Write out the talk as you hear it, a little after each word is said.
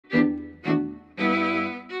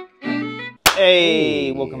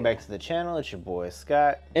Hey, welcome back to the channel. It's your boy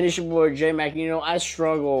Scott. And it's your boy J Mac. You know, I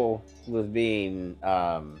struggle with being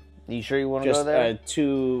You sure you want to go just there? a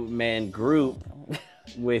two-man group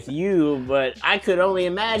with you, but I could only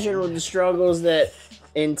imagine with the struggles that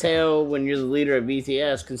entail when you're the leader of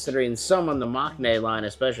BTS, considering some on the Maknae line,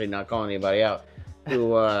 especially, not calling anybody out,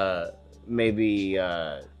 who may be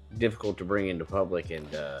difficult to bring into public and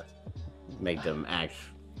make them act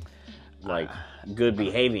like good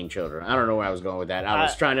behaving children. I don't know where I was going with that. I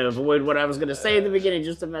was trying to avoid what I was going to say at the beginning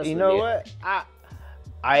just to mess with you. You know what?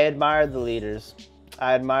 I admire the leaders.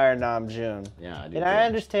 I admire Namjoon. Yeah, I do. And I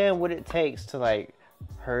understand what it takes to like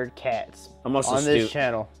herd cats on this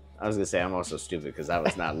channel. I was going to say I'm also stupid because I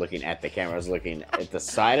was not looking at the camera. I was looking at the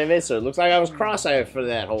side of it, so it looks like I was cross-eyed for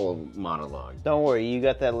that whole monologue. Don't worry, you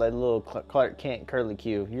got that little Clark Kent curly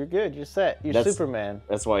Q. You're good. You're set. You're Superman.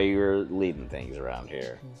 That's why you're leading things around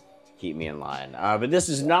here. Keep me in line. But this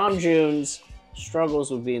is Namjoon's struggles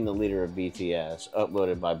with being the leader of BTS,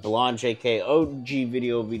 uploaded by Blonde JK. OG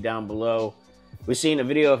video will be down below. We've seen a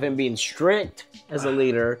video of him being strict as a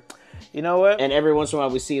leader. You know what? And every once in a while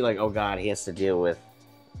we see like, oh God, he has to deal with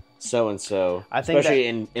so-and-so, especially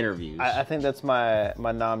in interviews. I think that's my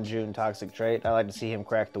Namjoon toxic trait. I like to see him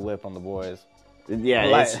crack the whip on the boys.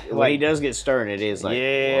 Yeah, when he does get stern, it is like...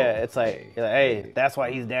 Yeah, it's like, hey, that's why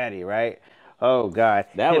he's daddy, right? Oh, God.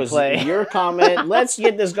 That was your comment. Let's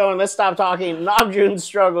get this going. Let's stop talking. Namjoon's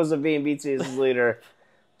struggles of being BTS's leader.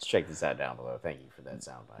 Let's check this out down below. Thank you for that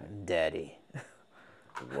soundbite. Daddy.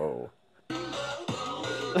 Whoa.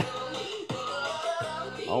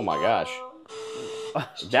 Oh, my gosh.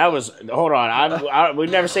 That was... Hold on.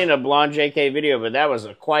 We've never seen a Blonde JK video, but that was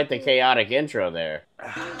quite the chaotic intro there.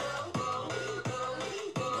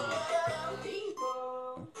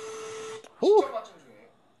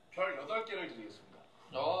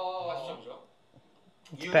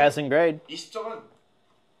 Passing grade. 이 시점은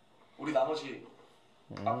우리 나머지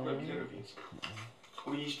앞으로의 미래를 위해서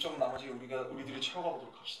우리 20점 나머지 우리들이 채워가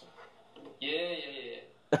보도록 합시다. 예.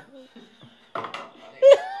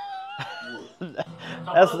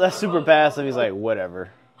 That's super passive. He's like,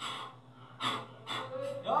 whatever.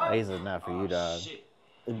 He's like, not for you, dog. He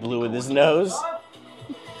blew with his nose.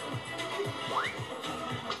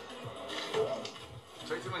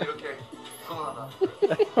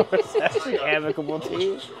 We're actually amicable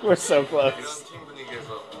team. We're so close.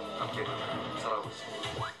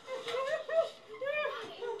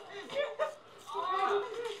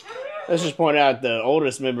 Let's just point out the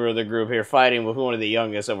oldest member of the group here fighting with one of the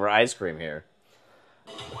youngest over ice cream here.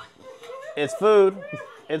 It's food.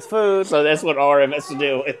 It's food. So that's what RM has to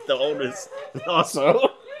do with the oldest also.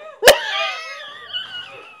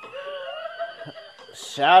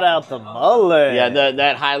 Shout out the mullet. Yeah,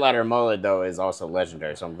 that highlighter mullet, though, is also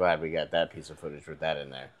legendary, so I'm glad we got that piece of footage with that in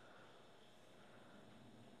there.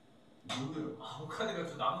 It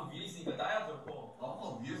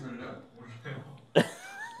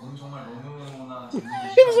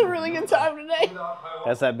was a really good time today.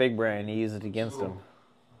 That's that big brain. He used it against him.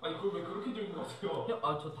 아니 그걸 왜 그렇게 들린 것 같아요?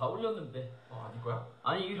 저 다 올렸는데. 아닐 거야?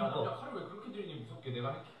 아니 이거. 칼을 왜 그렇게 들이니 무섭게 내가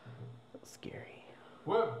할게. Scary.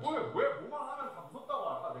 왜 뭐만 하면 다 무섭다고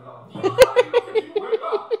할까 내가. 네가 칼을 이렇게 들고 왜 가?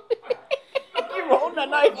 You rolled a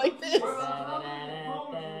knife like this.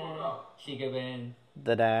 시계벤.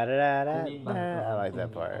 Da da da da da. I like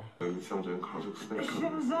that part. 일상적인 가족 스낵.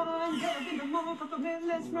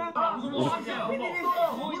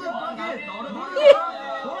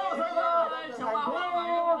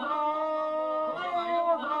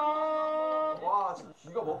 와,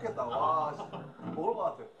 이거 먹겠다. 와, 먹을 것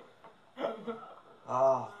같아.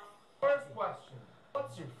 아. First question.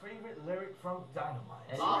 What's your favorite lyric from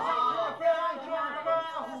Dynamite?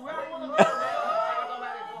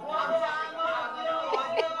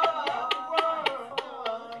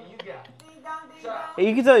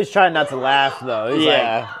 You can tell he's trying not to laugh though. He's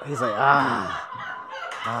Yeah. Like, he's like,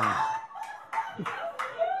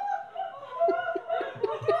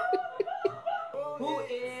 Who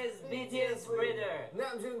is BTS leader?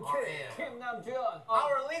 Namjoon Kim Namjoon.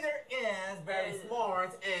 Our leader is very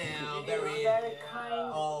smart and very kind.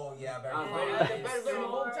 Oh yeah, very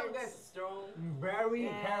strong. very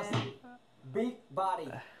passive. Big body.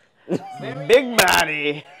 big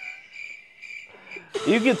body.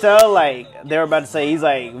 You can tell, like, they were about to say he's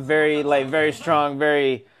like very strong,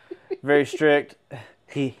 very strict.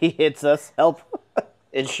 He hits us. Help.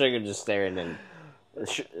 And Sugar just staring in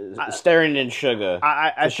Sugar.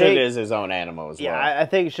 Sugar is his own animal as well. Yeah, I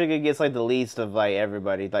think Sugar gets like the least of like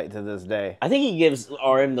everybody like to this day. I think he gives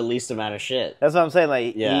RM the least amount of shit. That's what I'm saying.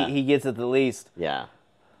 Like, yeah. he gets it the least. Yeah.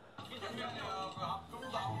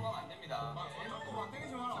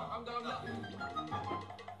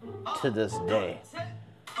 to this day.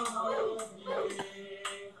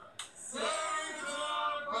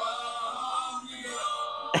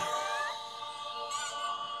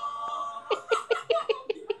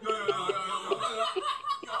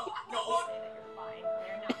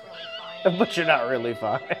 But you're not really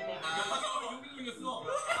fine.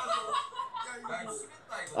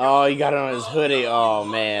 Oh, he got it on his hoodie. Oh,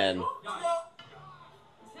 man.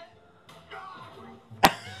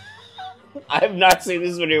 I have not seen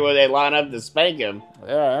this video where they line up to spank him.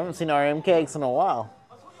 Yeah, I haven't seen RM cakes in a while.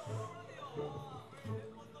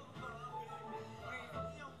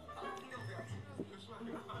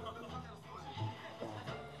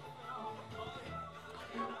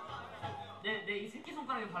 내 이 새끼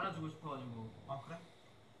손가락에 발라주고 싶어가지고. 아 그래?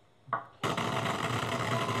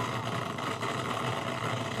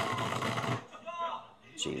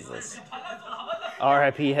 Jesus.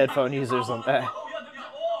 RIP headphone users on that.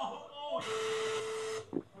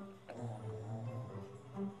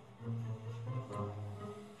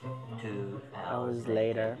 Hours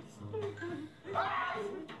later.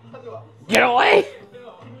 Get away!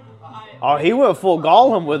 Oh, he went full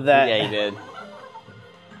Gollum with that. Yeah, he did.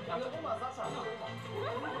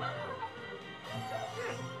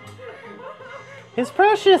 His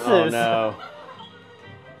precious. Oh, no.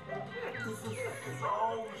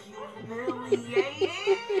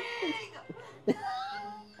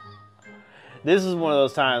 This is one of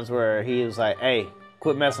those times where he was like, hey,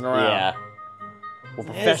 quit messing around. Yeah.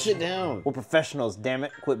 We're, Yeah, sit down. We're professionals, damn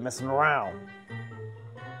it. Quit messing around.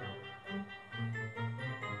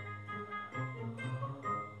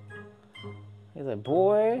 He's like,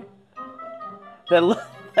 boy. That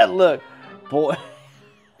look. Boy.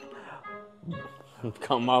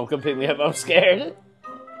 Come on, come pick me up. I'm scared.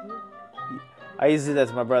 I used to do that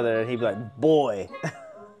to my brother, and he'd be like, boy.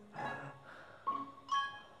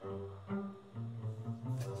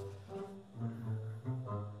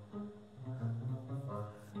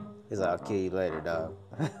 He's like, I'll kill you later, dog.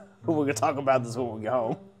 We're going to talk about this when we get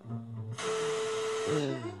home.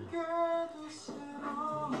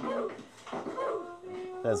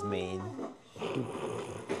 That's mean.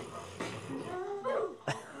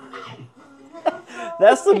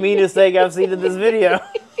 That's the meanest thing I've seen in this video.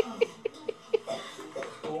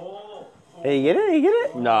 Hey, you get it? You get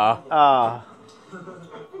it? Nah.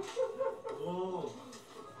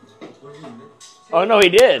 Oh, no, he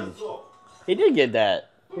did. He did get that.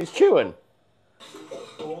 He's chewing.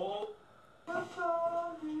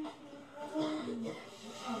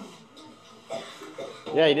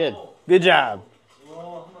 Yeah, he did. Good job.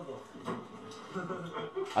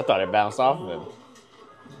 I thought it bounced off of him.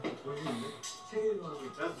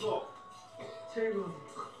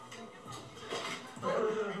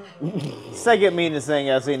 Second meanest thing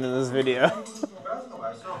I've seen in this video.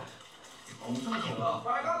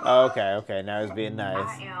 Oh, okay. Now he's being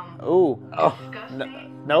nice. Ooh. Oh.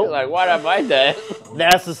 Nope. Like, why'd I bite that?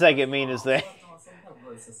 That's the second meanest thing.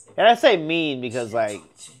 And I say mean because, like,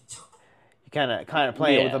 you kind of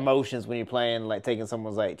playing with emotions when you're playing, like, taking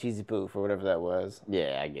someone's, like, cheesy poof or whatever that was.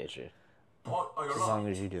 Yeah, I get you. As long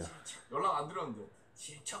as you do. 연락 안 드렸는데.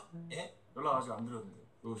 질척? 예? 연락 아직 안 드렸는데.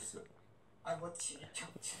 누구셨어요? 아니 뭐 질척.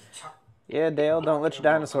 Yeah, Dale, don't let your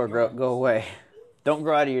dinosaur go away. Don't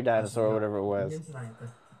grow out of your dinosaur or whatever it was.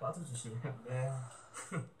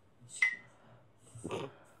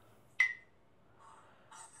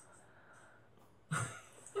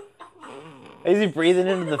 Is he breathing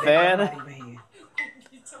into the fan?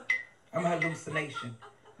 I'm a hallucination.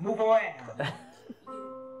 Move around.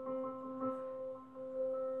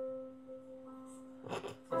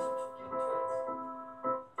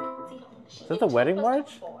 Is that the wedding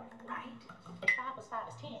march?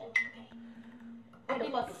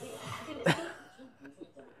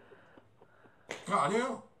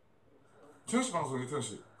 아니에요. 태현 씨 방송이에요, 태현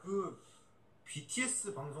씨. 그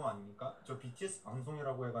BTS 방송 아닙니까? 저 BTS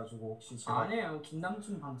방송이라고 해가지고 혹시 제가 아니에요,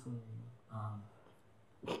 김남준 방송이에요. 아.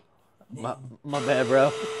 My bad,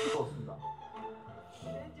 bro. 찍었습니다.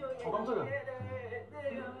 깜짝이야.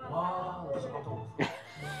 와, 나 진짜 깜짝 놀랐어.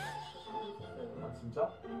 아,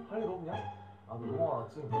 진짜? 할 일 없냐? 아, 너 영화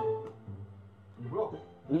왔지? 뭐야?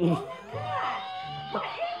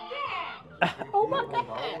 Oh my god.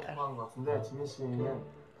 나오는 것 같은데 지민 씨는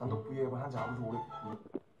단독 브이앱을 한지 아무리 오래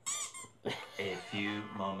A few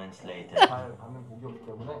moments later. 잘 받는 곡이었기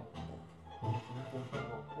때문에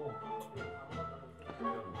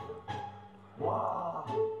와,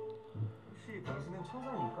 혹시 당신은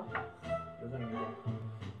천사입니까? 여자입니다.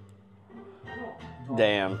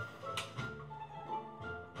 Damn.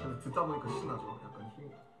 근데 듣다 보니까 신나죠. 약간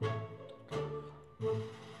힘.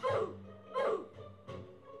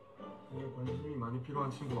 되게 관심이 많이 필요한 그런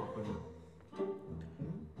친구가 왔거든요.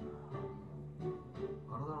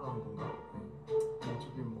 알아달라는 건가?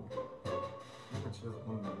 어차피 뭐 일단 집에서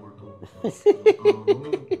보는데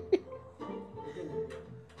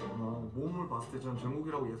너무 몸을 봤을 때 저는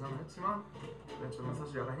정국이라고 예상을 했지만 저는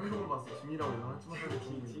사실 약간 행동을 봤을 때 지민이라고 예상했지만 사실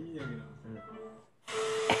지민이 형이랑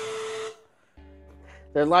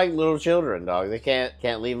They're like little children, dog. They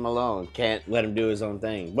can't leave him alone. Can't let him do his own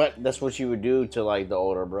thing. But that's what you would do to like the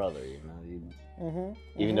older brother, you know.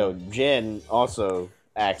 Even though Jin also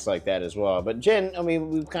acts like that as well. But Jin, I mean,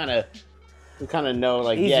 we kind of know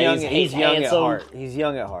like He's yeah, young. he's Young at handsome, heart. He's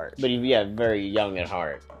young at heart. but very young at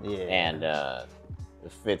heart. Yeah. And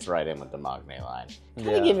it fits right in with the Magne line. Kind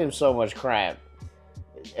of Yeah. give him so much crap.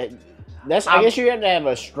 I guess you have to have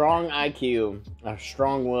a strong IQ, a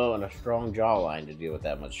strong will, and a strong jawline to deal with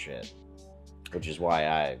that much shit. Which is why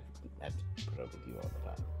I have to put up with you all the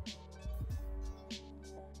time.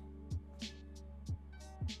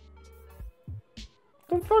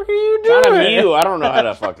 What the fuck are you doing? Not of you. I don't know how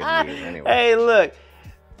to fucking mute anyway. Hey, look.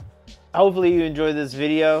 Hopefully you enjoyed this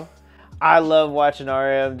video. I love watching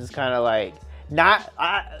RM just kind of like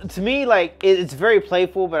to me, like it's very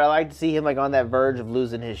playful, but I like to see him like on that verge of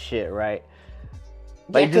losing his shit, right?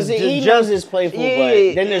 Like, because he knows it's playful,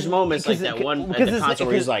 but then there's moments like that one at the concert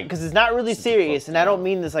where he's like... Because it's not really serious, and I don't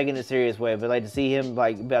mean this like in a serious way, but like to see him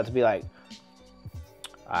like about to be like,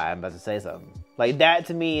 I'm about to say something. Like that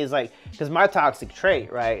to me is like, because my toxic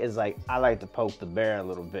trait, right, is like I like to poke the bear a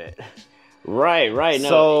little bit. Right. No,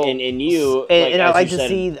 So, and you... And I like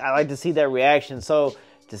to see that reaction. So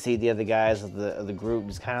to see the other guys of the group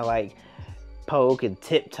just kind of like poke and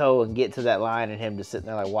tiptoe and get to that line, and him just sitting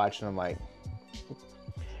there like watching them like,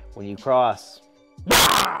 when you cross.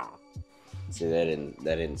 See, that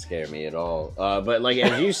didn't scare me at all. But like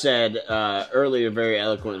as you said earlier, very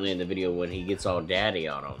eloquently in the video, when he gets all daddy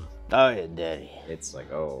on him. Oh yeah, daddy. It's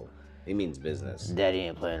like, oh, he means business. Daddy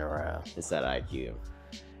ain't playing around. It's that IQ.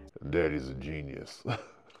 Daddy's a genius.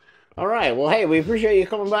 All right. Well, hey, we appreciate you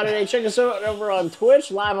coming by today. Check us out over on Twitch,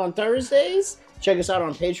 live on Thursdays. Check us out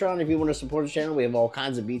on Patreon if you want to support the channel. We have all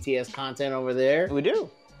kinds of BTS content over there. We do.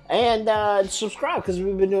 And subscribe, because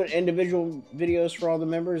we've been doing individual videos for all the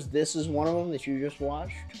members. This is one of them that you just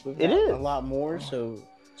watched. We've got a lot more, so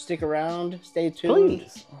stick around. Stay tuned.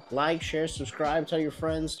 Please. Like, share, subscribe. Tell your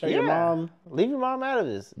friends. Tell your mom. Leave your mom out of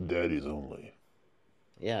this. Daddy's only.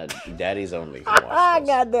 Yeah, daddy's only.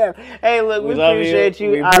 Goddamn. Hey, look, we love appreciate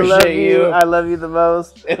you. We I love appreciate you. you. I love you the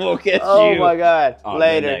most. And we'll catch you. Oh my God. on the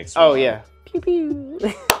Later. next Oh one. yeah. Pew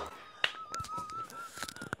pew.